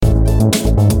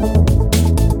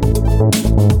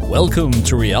Welcome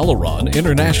to Rialaron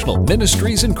International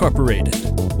Ministries Incorporated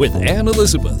with Ann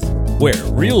Elizabeth, where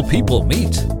real people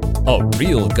meet a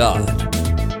real God.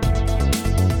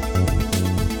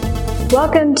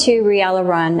 Welcome to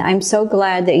Rialaron. I'm so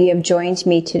glad that you have joined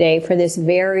me today for this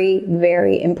very,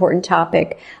 very important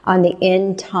topic on the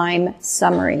end time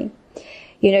summary.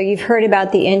 You know, you've heard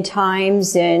about the end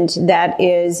times, and that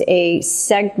is a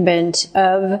segment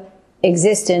of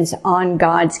existence on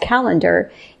God's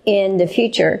calendar in the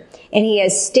future. And He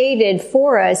has stated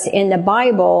for us in the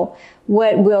Bible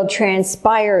what will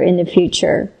transpire in the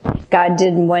future. God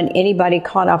didn't want anybody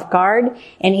caught off guard,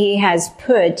 and He has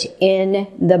put in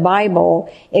the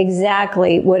Bible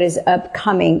exactly what is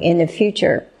upcoming in the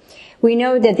future. We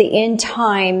know that the end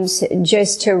times,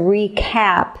 just to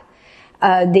recap,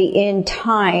 the end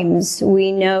times,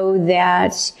 we know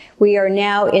that we are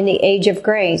now in the age of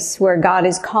grace, where God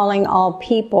is calling all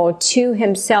people to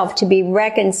Himself, to be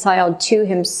reconciled to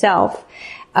Himself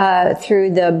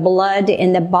through the blood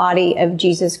and the body of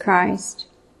Jesus Christ.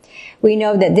 We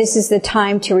know that this is the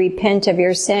time to repent of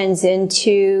your sins and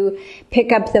to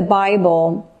pick up the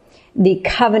Bible, the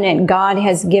covenant God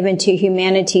has given to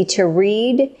humanity, to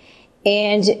read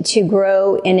and to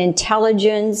grow in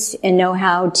intelligence and know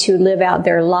how to live out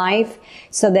their life,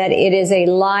 so that it is a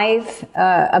life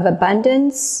of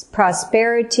abundance,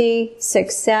 prosperity,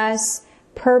 success,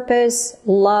 purpose,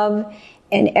 love,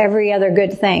 and every other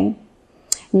good thing.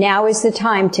 Now is the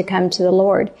time to come to the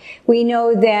Lord. We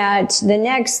know that the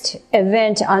next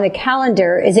event on the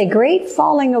calendar is a great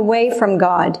falling away from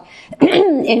God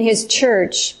in His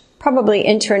church, probably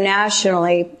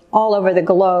internationally, all over the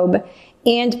globe,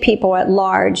 and people at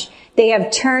large. They have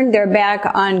turned their back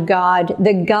on God.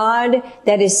 The God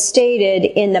that is stated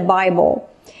in the Bible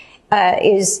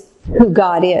is who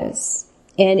God is.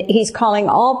 And He's calling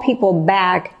all people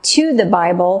back to the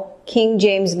Bible, King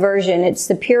James Version. It's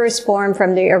the purest form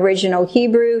from the original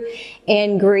Hebrew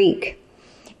and Greek.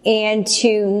 And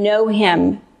to know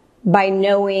Him by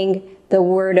knowing the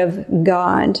Word of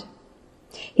God.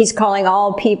 He's calling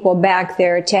all people back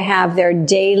there to have their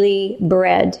daily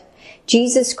bread.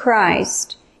 Jesus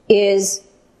Christ is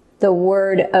the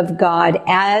Word of God,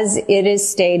 as it is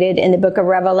stated in the book of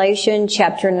Revelation,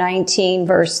 chapter 19,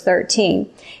 verse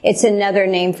 13. It's another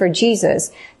name for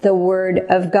Jesus, the Word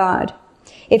of God.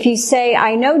 If you say,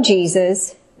 I know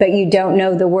Jesus, but you don't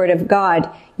know the Word of God,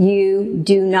 you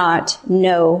do not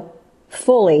know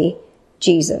fully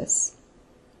Jesus.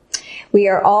 We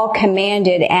are all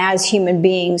commanded as human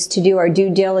beings to do our due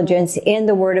diligence in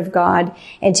the Word of God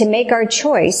and to make our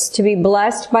choice to be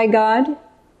blessed by God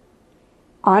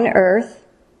on earth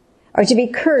or to be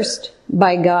cursed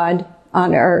by God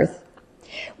on earth.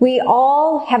 We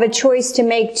all have a choice to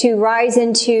make to rise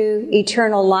into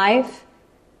eternal life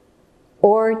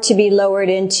or to be lowered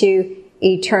into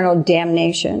eternal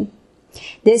damnation.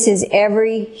 This is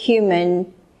every human's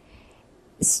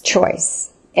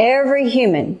choice. Every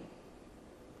human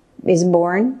is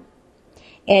born,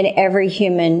 and every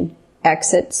human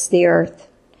exits the earth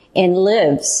and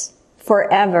lives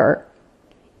forever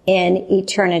in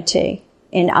eternity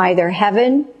in either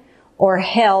heaven or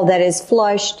hell that is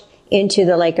flushed into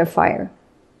the lake of fire.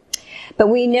 But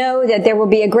we know that there will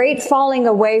be a great falling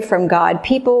away from God.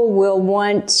 People will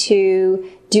want to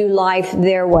do life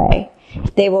their way.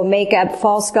 They will make up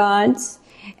false gods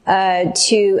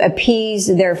to appease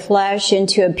their flesh and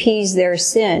to appease their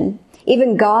sin.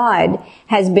 Even God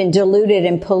has been diluted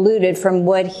and polluted from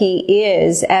what He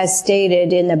is, as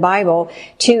stated in the Bible,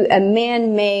 to a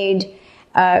man-made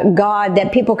God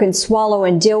that people can swallow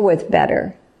and deal with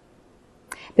better.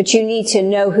 But you need to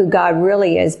know who God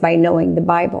really is by knowing the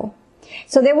Bible.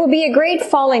 So there will be a great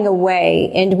falling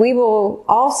away, and we will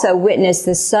also witness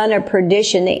the son of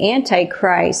perdition, the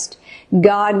Antichrist.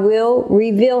 God will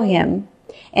reveal him.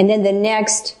 And then the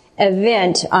next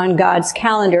event on God's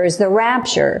calendar is the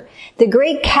rapture, the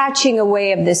great catching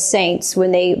away of the saints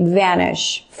when they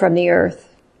vanish from the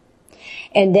earth.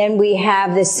 And then we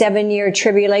have the 7-year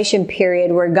tribulation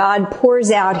period where God pours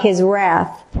out His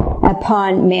wrath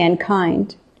upon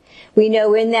mankind. We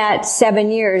know in that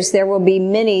 7 years there will be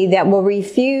many that will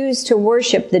refuse to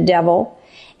worship the devil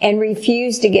and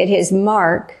refuse to get his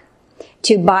mark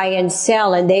to buy and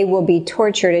sell, and they will be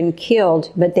tortured and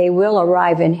killed, but they will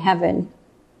arrive in heaven.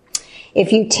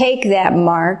 If you take that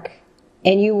mark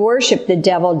and you worship the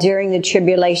devil during the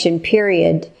tribulation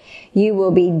period, you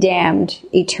will be damned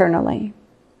eternally.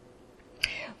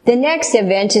 The next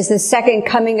event is the second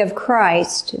coming of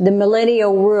Christ, the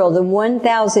millennial rule, the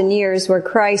 1,000 years where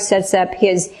Christ sets up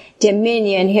His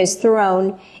dominion, His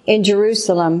throne in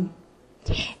Jerusalem.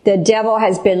 The devil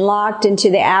has been locked into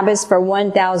the abyss for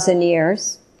 1,000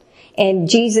 years. And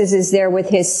Jesus is there with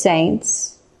his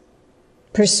saints,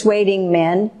 persuading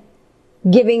men,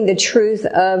 giving the truth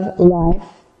of life.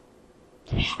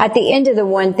 At the end of the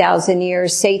 1,000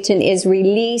 years, Satan is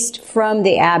released from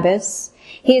the abyss.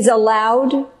 He is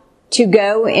allowed to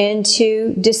go and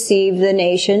to deceive the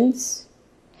nations.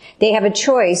 They have a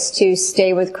choice to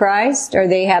stay with Christ, or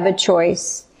they have a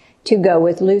choice to go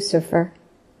with Lucifer.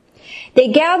 They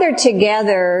gather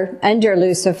together under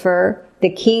Lucifer,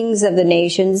 the kings of the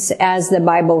nations, as the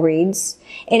Bible reads,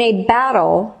 in a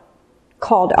battle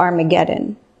called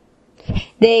Armageddon.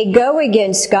 They go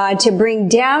against God to bring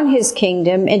down his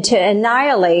kingdom and to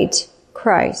annihilate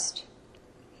Christ.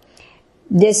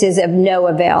 This is of no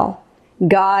avail.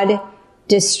 God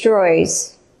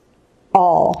destroys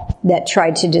all that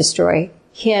tried to destroy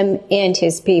him and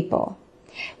his people.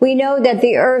 We know that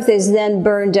the earth is then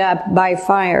burned up by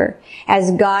fire,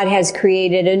 as God has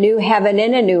created a new heaven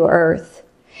and a new earth.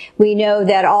 We know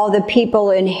that all the people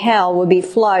in hell will be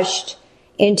flushed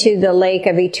into the lake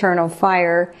of eternal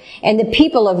fire, and the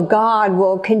people of God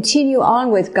will continue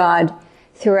on with God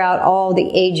throughout all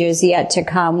the ages yet to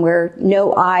come, where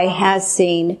no eye has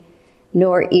seen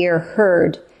nor ear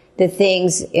heard the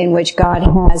things in which God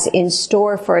has in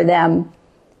store for them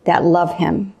that love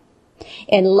him.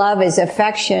 And love is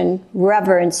affection,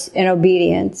 reverence, and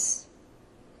obedience.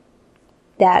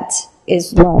 That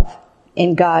is love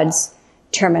in God's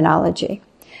terminology.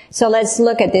 So let's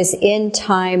look at this end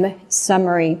time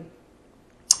summary.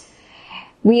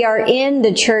 We are in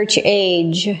the church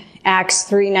age, Acts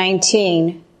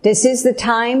 3:19. This is the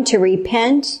time to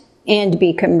repent and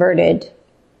be converted.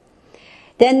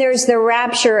 Then there's the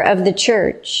rapture of the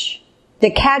church, the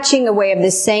catching away of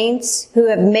the saints who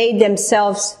have made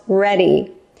themselves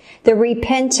ready, the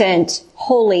repentant,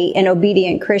 holy, and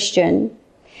obedient Christian.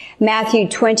 Matthew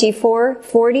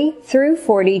 24:40 through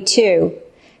 42.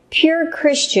 Pure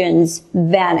Christians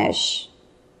vanish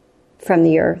from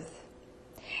the earth.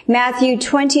 Matthew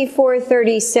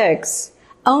 24:36.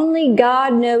 Only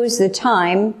God knows the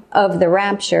time of the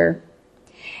rapture.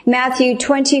 Matthew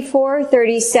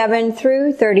 24:37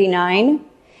 through 39.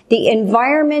 The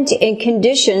environment and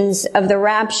conditions of the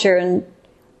rapture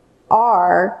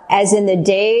are as in the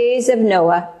days of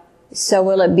Noah, so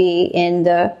will it be in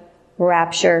the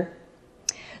rapture.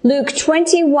 Luke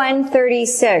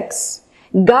 21:36.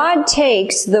 God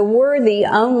takes the worthy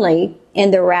only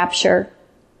in the rapture.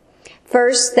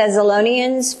 1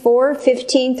 Thessalonians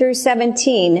 4:15 through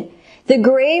 17. The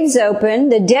graves open,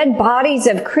 the dead bodies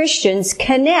of Christians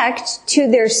connect to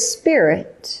their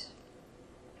spirit.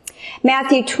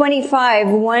 Matthew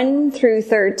 25:1 through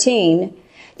 13.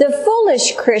 The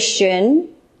foolish Christian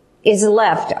is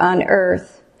left on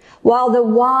earth, while the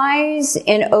wise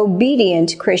and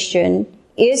obedient Christian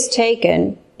is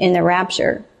taken in the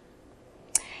rapture.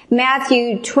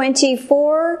 Matthew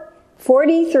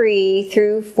 24:43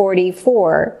 through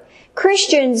 44.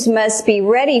 Christians must be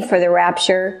ready for the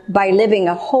rapture by living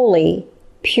a holy,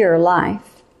 pure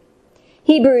life.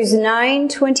 Hebrews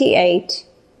 9:28.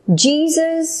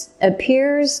 Jesus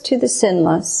appears to the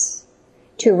sinless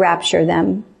to rapture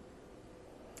them.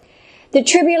 The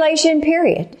tribulation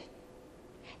period.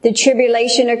 The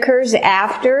tribulation occurs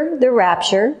after the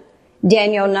rapture.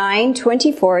 Daniel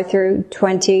 9:24 through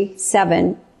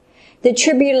 27. The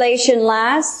tribulation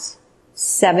lasts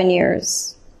 7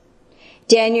 years.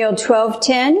 Daniel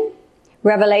 12:10,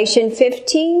 Revelation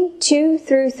 15:2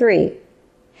 through 3.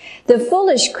 The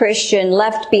foolish Christian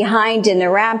left behind in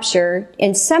the rapture,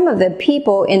 and some of the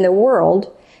people in the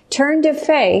world turn to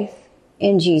faith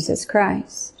in Jesus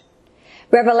Christ.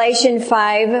 Revelation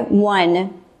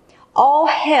 5:1. All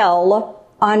hell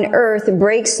on earth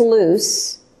breaks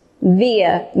loose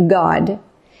via God,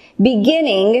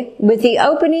 beginning with the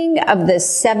opening of the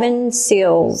 7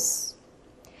 seals.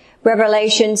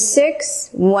 Revelation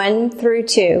 6:1 through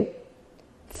 2.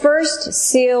 First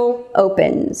seal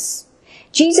opens.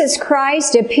 Jesus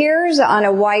Christ appears on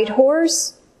a white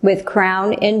horse with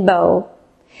crown and bow.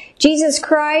 Jesus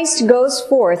Christ goes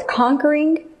forth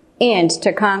conquering and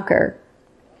to conquer.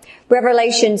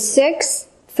 Revelation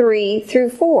 6:3 through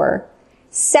 4.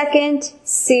 Second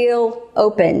seal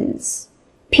opens.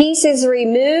 Peace is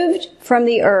removed from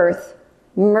the earth.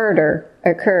 Murder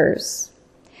occurs.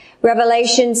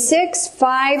 Revelation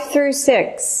 6:5 through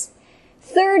 6.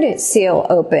 Third seal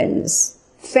opens.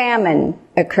 Famine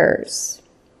occurs.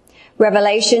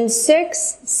 Revelation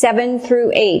 6:7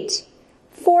 through 8.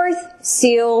 Fourth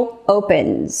seal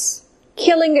opens.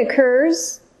 Killing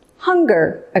occurs.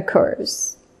 Hunger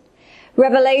occurs.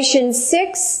 Revelation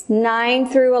 6:9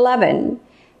 through 11.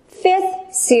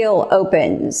 Fifth seal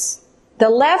opens. The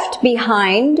left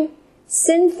behind,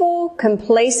 sinful,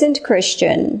 complacent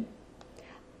Christian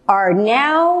are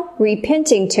now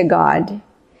repenting to God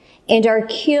and are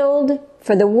killed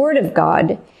for the word of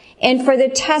God and for the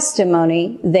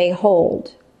testimony they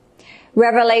hold.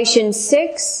 Revelation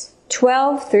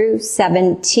 6:12 through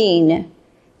 17.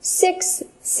 6th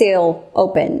seal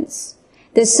opens.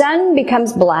 The sun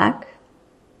becomes black.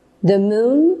 The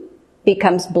moon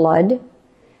becomes blood.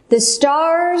 The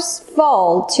stars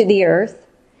fall to the earth.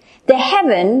 The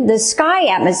heaven, the sky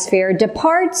atmosphere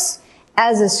departs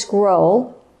as a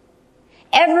scroll.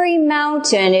 Every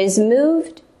mountain is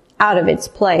moved out of its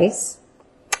place.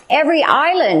 Every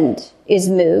island is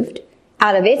moved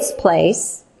out of its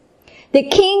place. The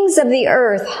kings of the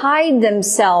earth hide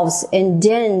themselves in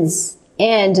dens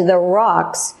and the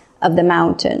rocks of the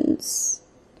mountains.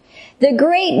 The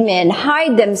great men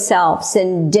hide themselves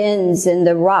in dens in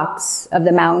the rocks of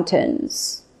the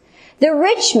mountains. The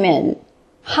rich men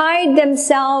hide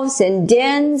themselves in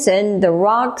dens in the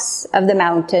rocks of the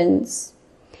mountains.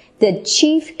 The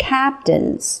chief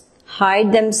captains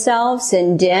hide themselves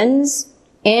in dens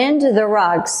and the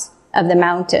rocks of the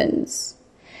mountains.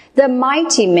 The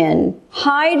mighty men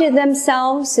hide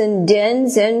themselves in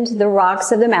dens and the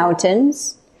rocks of the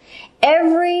mountains.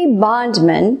 Every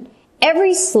bondman,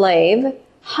 every slave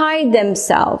hide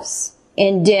themselves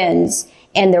in dens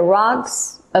and the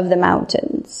rocks of the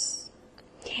mountains.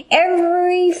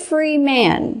 Every free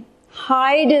man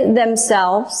hide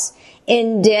themselves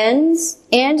in dens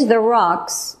and the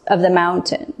rocks of the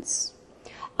mountains.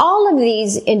 All of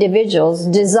these individuals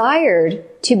desired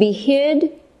to be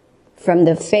hid from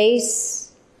the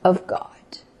face of God.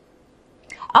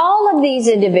 All of these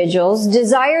individuals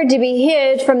desired to be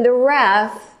hid from the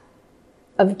wrath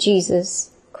of Jesus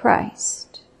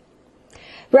Christ.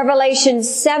 Revelation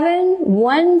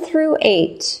 7:1 through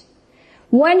 8.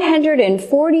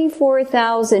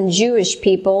 144,000 Jewish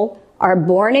people are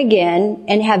born again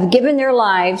and have given their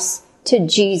lives to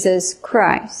Jesus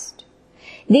Christ.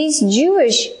 These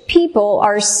Jewish people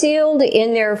are sealed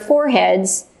in their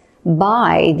foreheads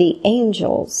by the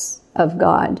angels of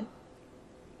God.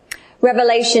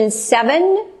 Revelation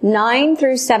 7:9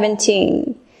 through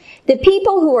 17. The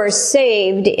people who are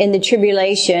saved in the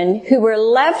tribulation, who were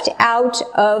left out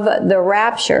of the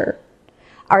rapture,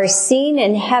 are seen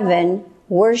in heaven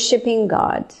worshiping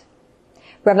God.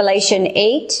 Revelation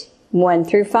 8:1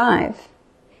 through 5.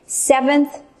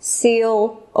 7th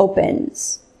seal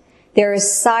opens. There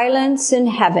is silence in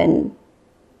heaven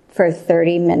for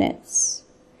 30 minutes.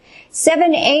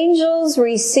 7 angels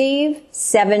receive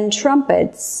 7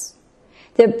 trumpets.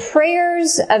 The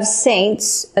prayers of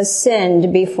saints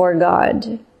ascend before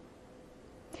God.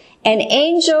 An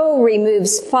angel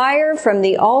removes fire from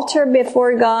the altar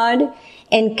before God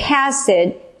and casts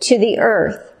it to the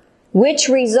earth, which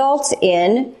results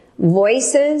in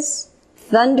voices,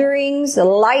 thunderings,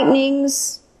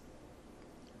 lightnings,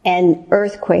 and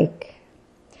earthquake.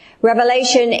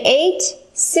 Revelation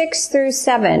 8:6 through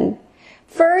 7.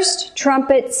 First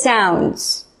trumpet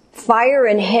sounds. Fire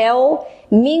and hail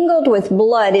mingled with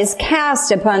blood is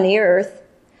cast upon the earth.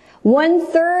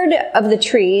 1/3 of the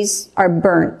trees are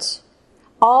burnt.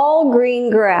 All green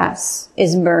grass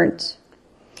is burnt.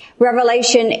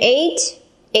 Revelation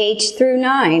 8:8 through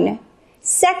 9.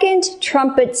 Second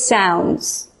trumpet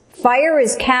sounds. Fire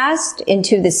is cast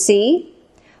into the sea.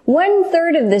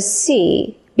 1/3 of the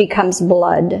sea becomes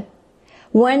blood.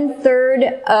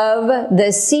 1/3 of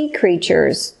the sea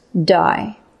creatures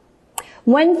die.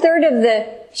 1/3 of the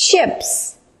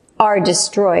ships are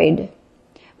destroyed.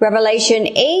 Revelation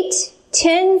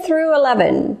 8:10 through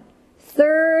 11.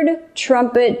 Third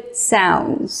trumpet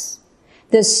sounds.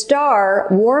 The star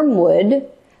wormwood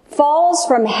falls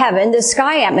from heaven, the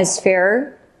sky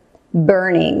atmosphere,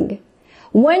 burning.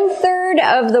 1/3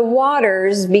 of the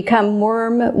waters become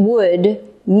wormwood,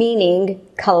 meaning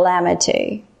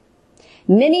calamity.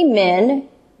 Many men,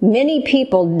 many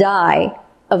people die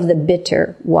of the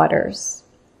bitter waters.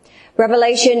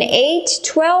 Revelation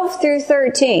 8:12 through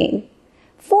 13.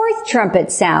 Fourth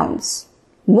trumpet sounds.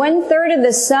 1/3 of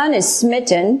the sun is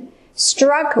smitten,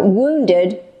 struck,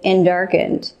 wounded, and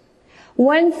darkened.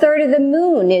 1/3 of the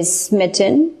moon is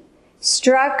smitten,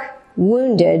 struck,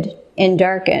 wounded, and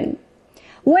darkened.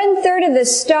 1/3 of the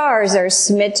stars are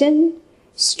smitten,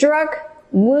 struck,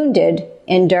 wounded,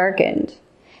 and darkened.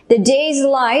 The day's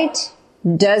light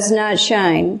does not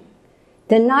shine.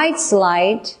 The night's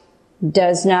light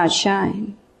does not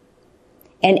shine.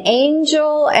 An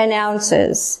angel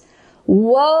announces,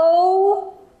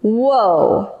 "Woe,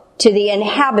 woe to the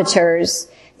inhabitants,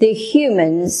 the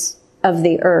humans of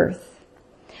the earth."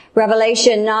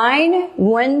 Revelation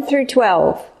 9:1 through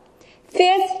 12.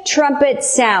 Fifth trumpet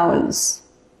sounds.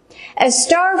 A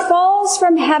star falls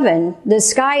from heaven, the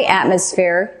sky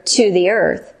atmosphere, to the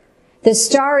earth. The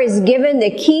star is given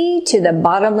the key to the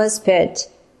bottomless pit.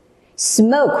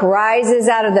 Smoke rises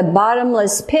out of the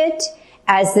bottomless pit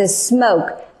as the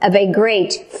smoke of a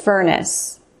great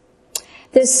furnace.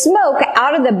 The smoke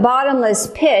out of the bottomless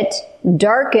pit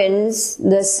darkens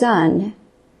the sun.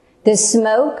 The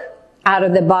smoke out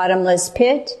of the bottomless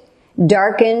pit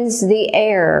darkens the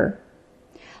air.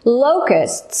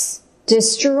 Locusts,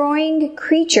 destroying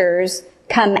creatures,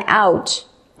 come out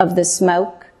of the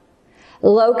smoke.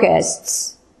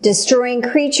 Locusts, destroying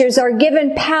creatures, are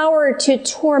given power to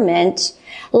torment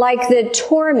like the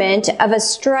torment of a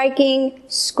striking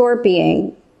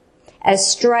scorpion, a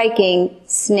striking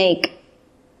snake.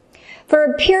 For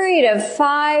a period of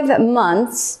 5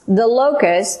 months, the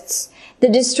locusts, the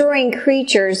destroying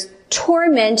creatures,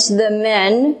 torment the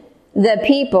men, the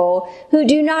people who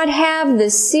do not have the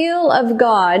seal of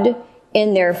God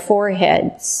in their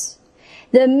foreheads.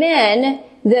 The men,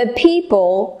 the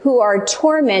people who are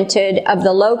tormented of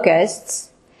the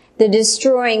locusts, the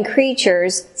destroying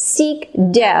creatures, seek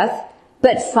death,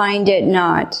 but find it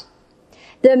not.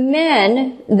 The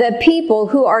men, the people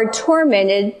who are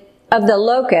tormented of the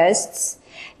locusts,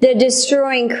 the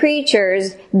destroying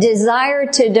creatures, desire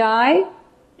to die,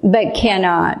 but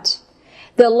cannot.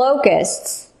 The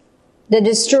locusts, the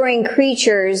destroying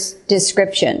creatures'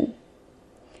 description.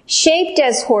 Shaped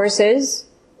as horses,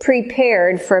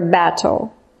 prepared for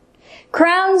battle.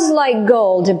 Crowns like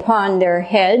gold upon their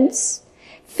heads,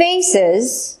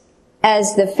 faces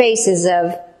as the faces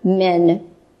of men.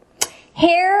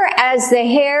 Hair as the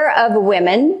hair of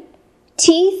women,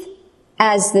 teeth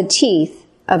as the teeth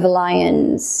of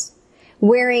lions,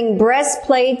 wearing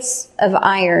breastplates of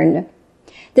iron.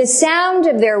 The sound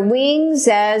of their wings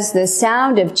as the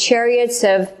sound of chariots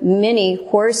of many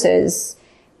horses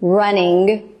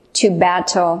running to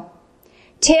battle.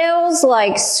 Tails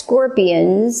like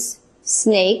scorpions,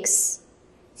 snakes,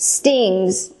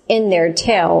 stings in their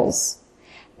tails.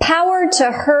 Power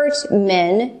to hurt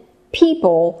men,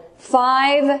 people,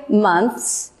 5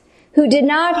 months, who did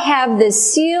not have the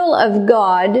seal of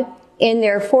God in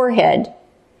their forehead.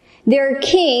 Their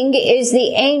king is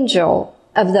the angel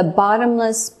of the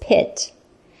bottomless pit.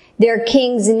 Their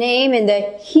king's name in the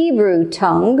Hebrew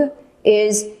tongue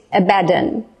is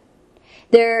Abaddon.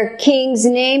 Their king's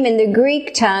name in the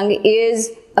Greek tongue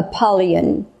is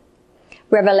Apollyon.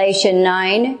 Revelation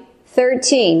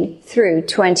 9:13 through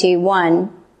 21.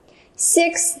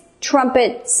 6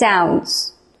 trumpet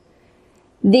sounds.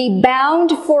 The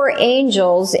bound 4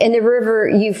 angels in the river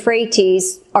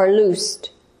Euphrates are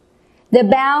loosed. The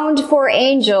bound 4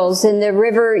 angels in the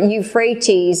river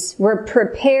Euphrates were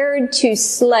prepared to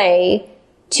slay,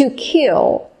 to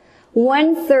kill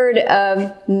 1/3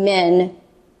 of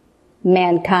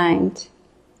mankind.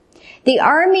 The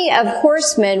army of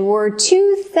horsemen were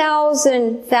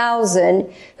 2,000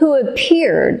 who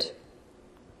appeared.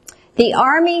 The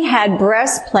army had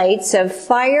breastplates of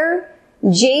fire,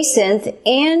 jacinth,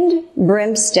 and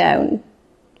brimstone.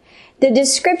 The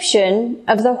description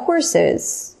of the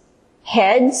horses: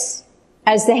 heads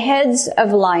as the heads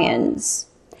of lions,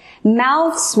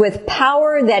 mouths with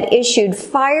power that issued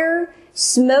fire,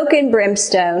 smoke, and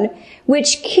brimstone,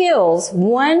 which kills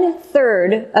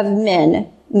 1/3 of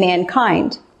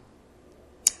mankind.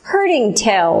 Herding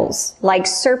tails like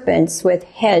serpents with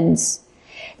heads.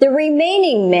 The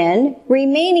remaining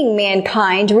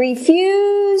mankind,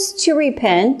 refused to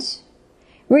repent,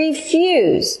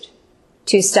 refused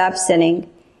to stop sinning,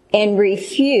 and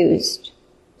refused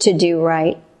to do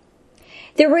right.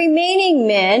 The remaining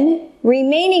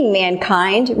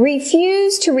mankind,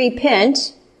 refused to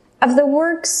repent of the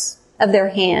works of their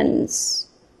hands.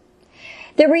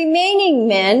 The remaining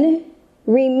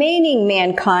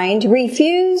mankind,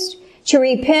 refused to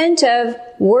repent of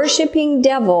worshiping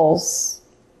devils.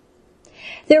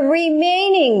 The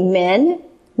remaining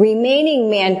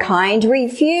mankind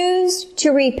refused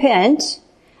to repent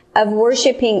of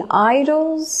worshiping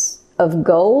idols of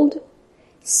gold,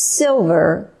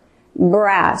 silver,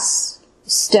 brass,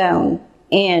 stone,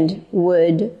 and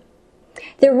wood.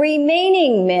 The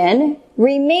remaining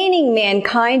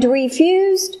mankind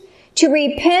refused to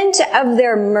repent of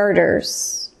their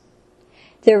murders.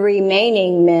 The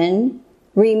remaining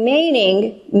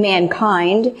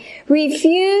mankind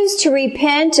refused to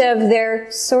repent of their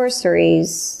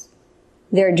sorceries,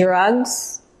 their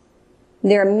drugs,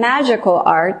 their magical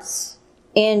arts,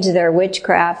 and their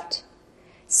witchcraft,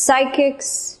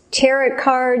 psychics, tarot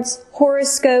cards,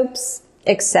 horoscopes,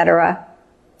 etc.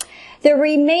 The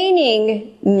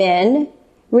remaining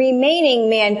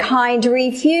mankind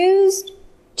refused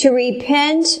to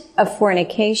repent of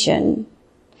fornication.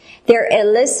 their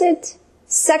illicit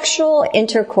sexual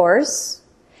intercourse,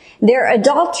 their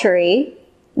adultery,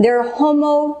 their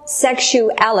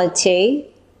homosexuality,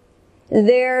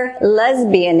 their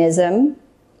lesbianism,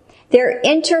 their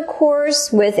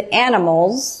intercourse with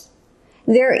animals,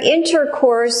 their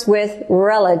intercourse with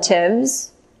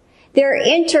relatives, their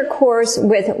intercourse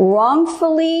with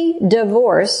wrongfully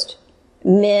divorced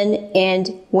men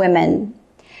and women,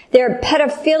 their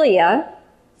pedophilia,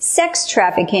 sex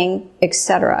trafficking,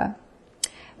 etc.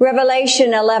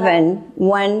 Revelation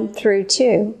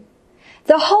 11:1-2.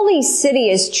 The holy city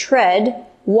is tread,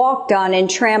 walked on, and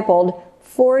trampled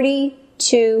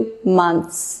 42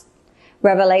 months.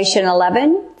 Revelation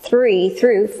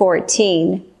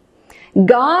 11:3-14.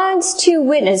 God's two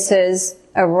witnesses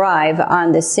arrive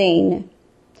on the scene.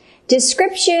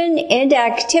 Description and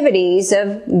activities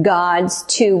of God's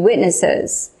two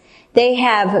witnesses. They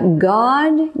have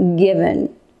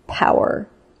God-given power.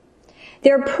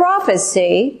 Their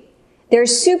prophecy, their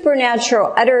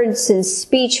supernatural utterance and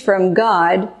speech from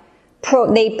God,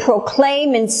 they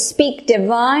proclaim and speak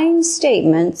divine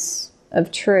statements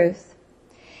of truth.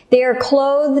 They are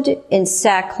clothed in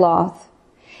sackcloth.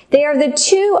 They are the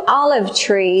two olive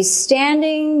trees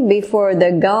standing before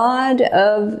the God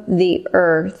of the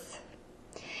earth.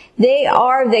 They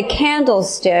are the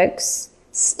candlesticks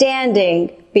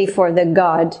standing before the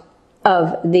God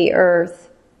of the earth.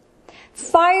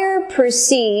 Fire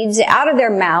proceeds out of their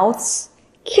mouths,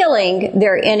 killing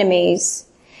their enemies.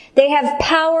 They have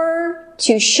power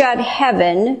to shut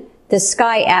heaven, the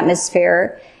sky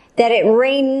atmosphere, that it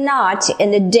rain not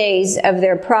in the days of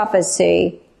their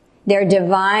prophecy, their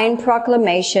divine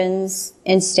proclamations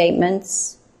and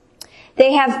statements.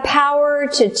 They have power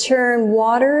to turn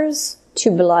waters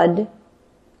to blood.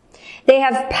 They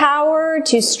have power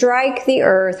to strike the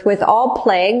earth with all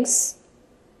plagues,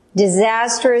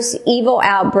 disastrous evil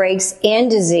outbreaks, and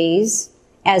disease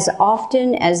as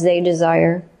often as they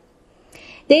desire.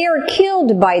 They are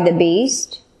killed by the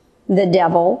beast, the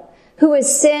devil, who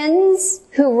ascends,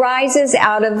 who rises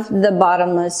out of the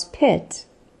bottomless pit.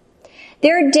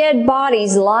 Their dead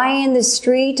bodies lie in the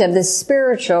street of the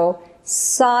spiritual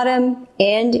Sodom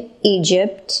and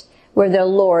Egypt, where the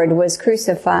Lord was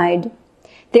crucified.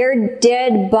 Their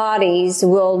dead bodies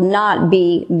will not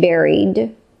be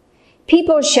buried.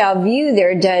 People shall view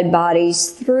their dead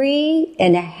bodies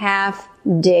 3.5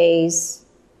 days.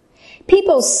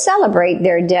 People celebrate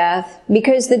their death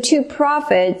because the two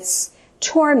prophets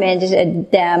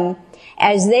tormented them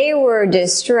as they were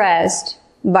distressed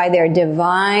by their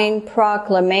divine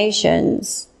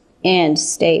proclamations and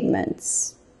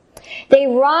statements. They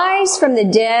rise from the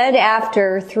dead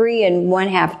after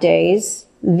 3.5 days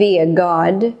via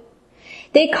God.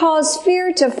 They cause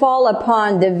fear to fall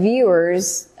upon the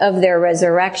viewers of their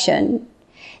resurrection.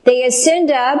 They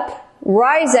ascend up,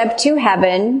 rise up to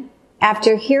heaven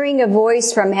after hearing a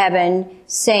voice from heaven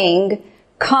saying,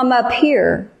 "Come up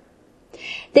here."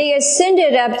 They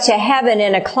ascended up to heaven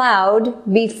in a cloud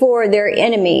before their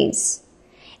enemies.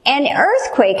 An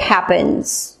earthquake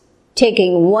happens,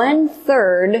 taking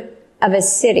 1/3 of a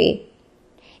city,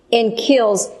 and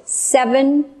kills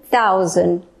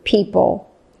 7,000 people.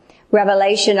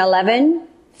 Revelation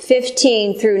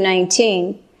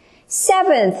 11:15-19.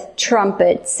 Seventh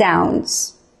trumpet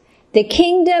sounds. The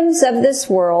kingdoms of this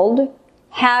world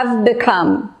have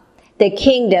become the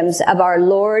kingdoms of our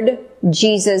Lord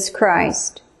Jesus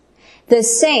Christ. The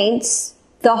saints,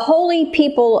 the holy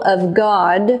people of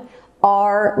God,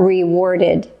 are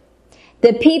rewarded.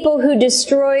 The people who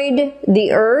destroyed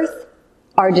the earth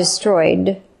are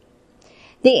destroyed.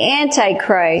 The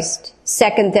Antichrist,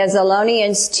 2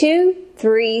 Thessalonians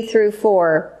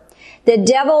 2:3-4. The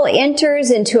devil enters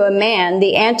into a man,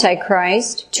 the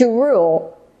Antichrist, to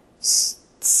rule,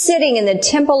 sitting in the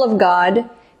temple of God,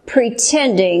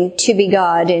 pretending to be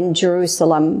God in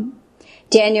Jerusalem.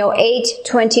 Daniel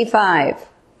 8:25.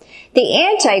 The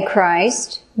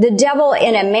Antichrist, the devil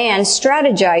in a man,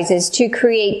 strategizes to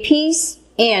create peace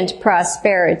and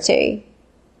prosperity.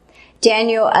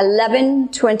 Daniel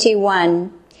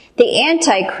 11:21. The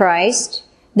Antichrist,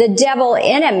 the devil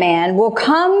in a man, will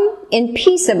come in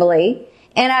peaceably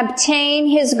and obtain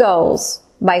his goals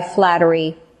by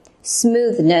flattery,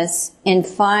 smoothness, and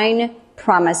fine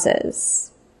promises.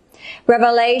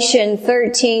 Revelation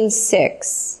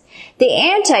 13:6. The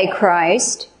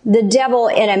Antichrist, the devil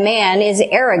in a man, is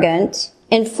arrogant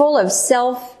and full of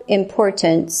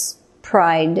self-importance,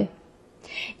 pride.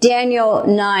 Daniel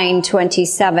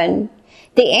 9:27.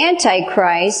 The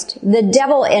Antichrist, the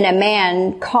devil in a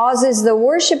man, causes the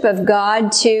worship of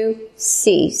God to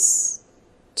cease,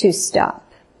 to stop.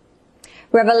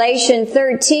 Revelation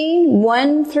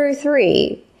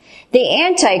 13:1-3. The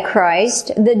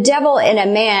Antichrist, the devil in a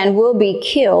man, will be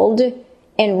killed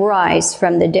and rise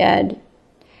from the dead.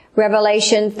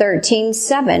 Revelation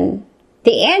 13:7.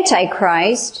 The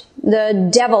Antichrist, the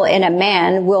devil in a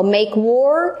man, will make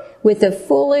war with the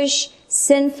foolish,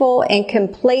 sinful, and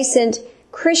complacent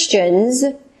Christians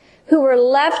who were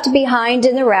left behind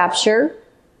in the rapture.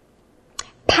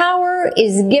 Power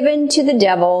is given to the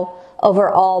devil over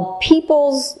all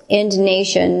peoples and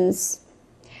nations.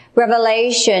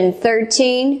 Revelation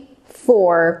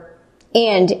 13:4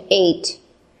 and 8.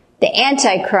 The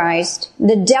Antichrist,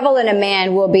 the devil in a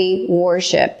man, will be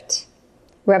worshipped.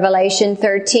 Revelation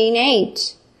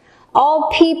 13:8. All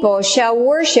people shall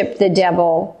worship the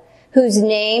devil, whose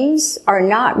names are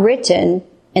not written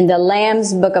in the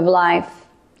Lamb's book of life.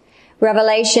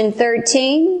 Revelation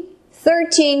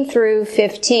 13:13 through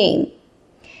 15.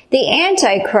 The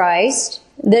Antichrist,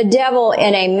 the devil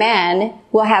in a man,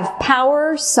 will have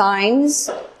power,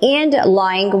 signs, and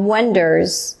lying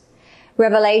wonders.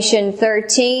 Revelation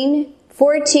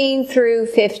 13:14 through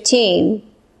 15.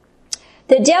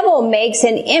 The devil makes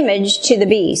an image to the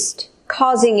beast,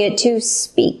 causing it to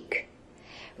speak.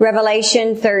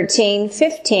 Revelation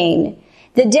 13:15.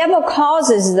 The devil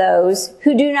causes those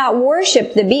who do not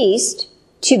worship the beast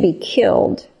to be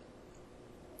killed.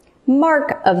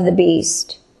 Mark of the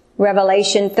beast.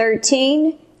 Revelation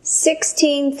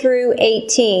 13:16 through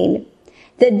 18.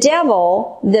 The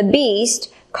devil, the beast,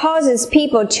 causes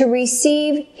people to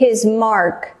receive his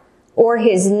mark, or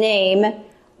his name,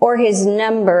 or his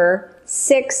number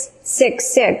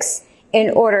 666 in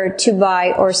order to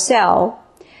buy or sell.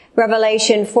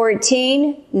 Revelation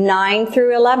 14:9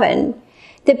 through 11.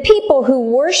 The people who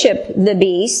worship the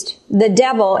beast, the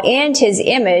devil, and his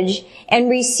image, and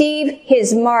receive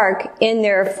his mark in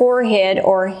their forehead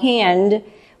or hand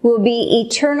will be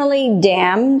eternally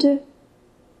damned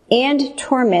and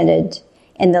tormented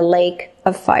in the lake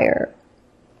of fire.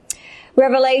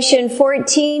 Revelation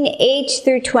 14:8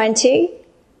 through 20,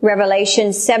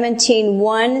 Revelation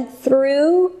 17:1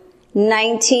 through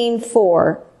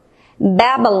 19:4.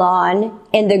 Babylon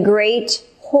and the great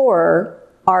horror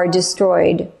are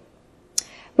destroyed.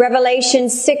 Revelation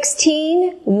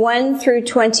 16:1 through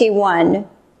 21.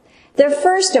 The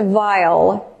first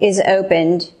vial is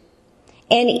opened.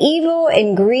 An evil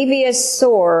and grievous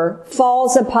sore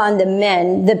falls upon the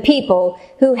men, the people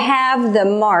who have the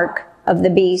mark of the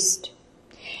beast.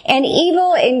 An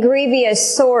evil and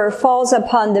grievous sore falls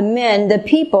upon the men, the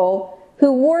people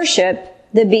who worship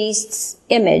the beast's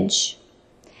image.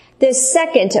 The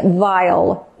second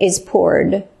vial is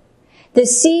poured. The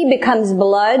sea becomes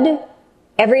blood.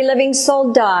 Every living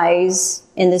soul dies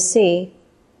in the sea.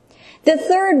 The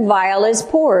third vial is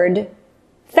poured.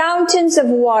 Fountains of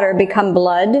water become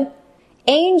blood.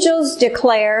 Angels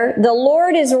declare, "The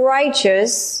Lord is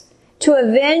righteous to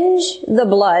avenge the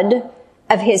blood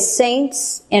of his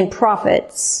saints and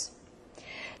prophets."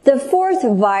 The fourth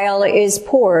vial is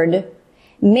poured.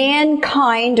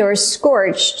 Mankind are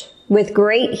scorched with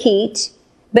great heat,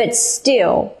 but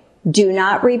still do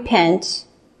not repent,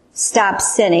 stop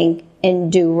sinning,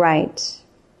 and do right.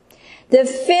 The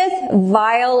fifth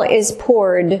vial is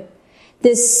poured.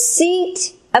 The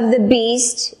seat of the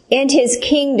beast and his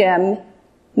kingdom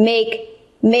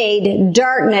made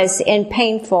darkness and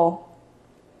painful.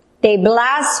 They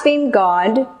blaspheme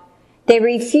God. They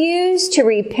refuse to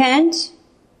repent,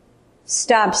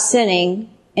 stop sinning,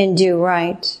 and do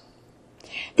right.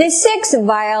 The sixth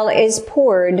vial is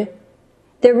poured.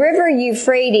 The river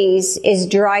Euphrates is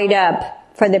dried up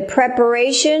for the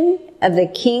preparation of the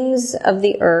kings of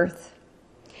the earth.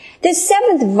 The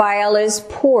seventh vial is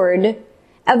poured.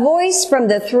 A voice from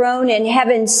the throne in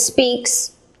heaven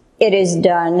speaks, "It is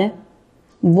done."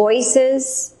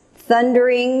 Voices,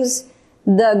 thunderings,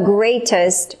 the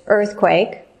greatest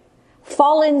earthquake,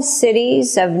 fallen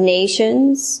cities of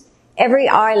nations, every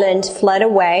island fled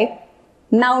away,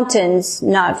 mountains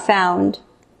not found.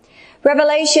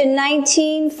 Revelation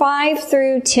 19:5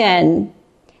 through 10,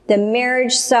 the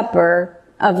marriage supper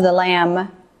of the Lamb.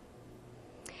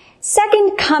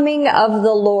 Second coming of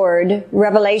the Lord,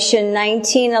 Revelation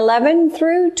 19:11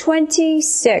 through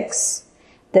 26,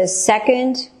 the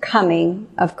second coming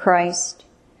of Christ.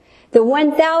 The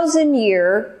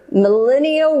 1,000-year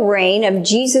millennial reign of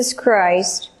Jesus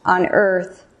Christ on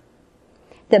earth.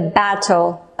 The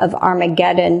battle of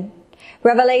Armageddon.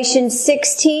 Revelation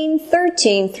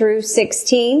 16:13 through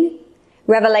 16.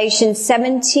 Revelation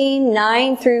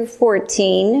 17:9 through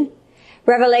 14.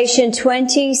 Revelation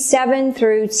 27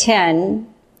 through 10.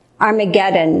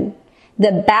 Armageddon.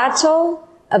 The battle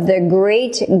of the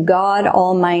great God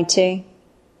Almighty.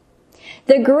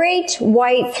 The great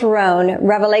white throne,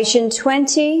 Revelation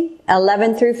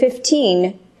 20:11 through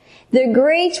 15. The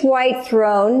great white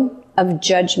throne of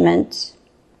judgment.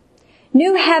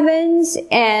 New heavens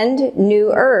and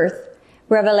new earth,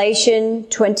 Revelation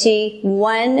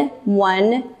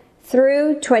 21:1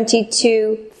 through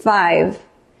 22:5.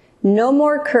 No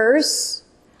more curse,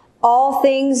 all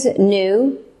things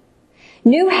new.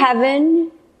 New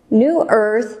heaven, new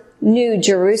earth, new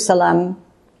Jerusalem.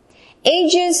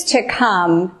 Ages to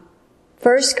come,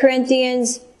 1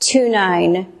 Corinthians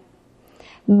 2:9.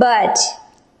 But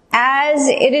as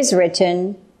it is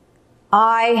written,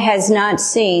 eye has not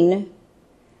seen,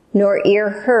 nor ear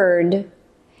heard,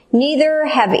 neither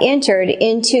have entered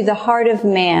into the heart of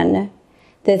man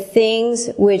the things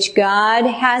which God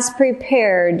has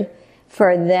prepared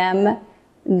for them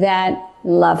that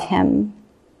love him.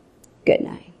 Good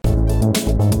night.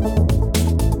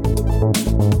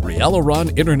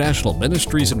 Rialaron International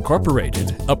Ministries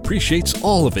Incorporated appreciates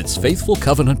all of its faithful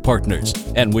covenant partners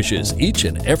and wishes each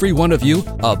and every one of you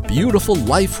a beautiful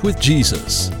life with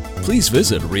Jesus. Please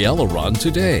visit Rialaron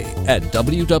today at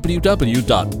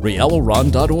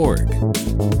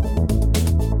www.rialaron.org.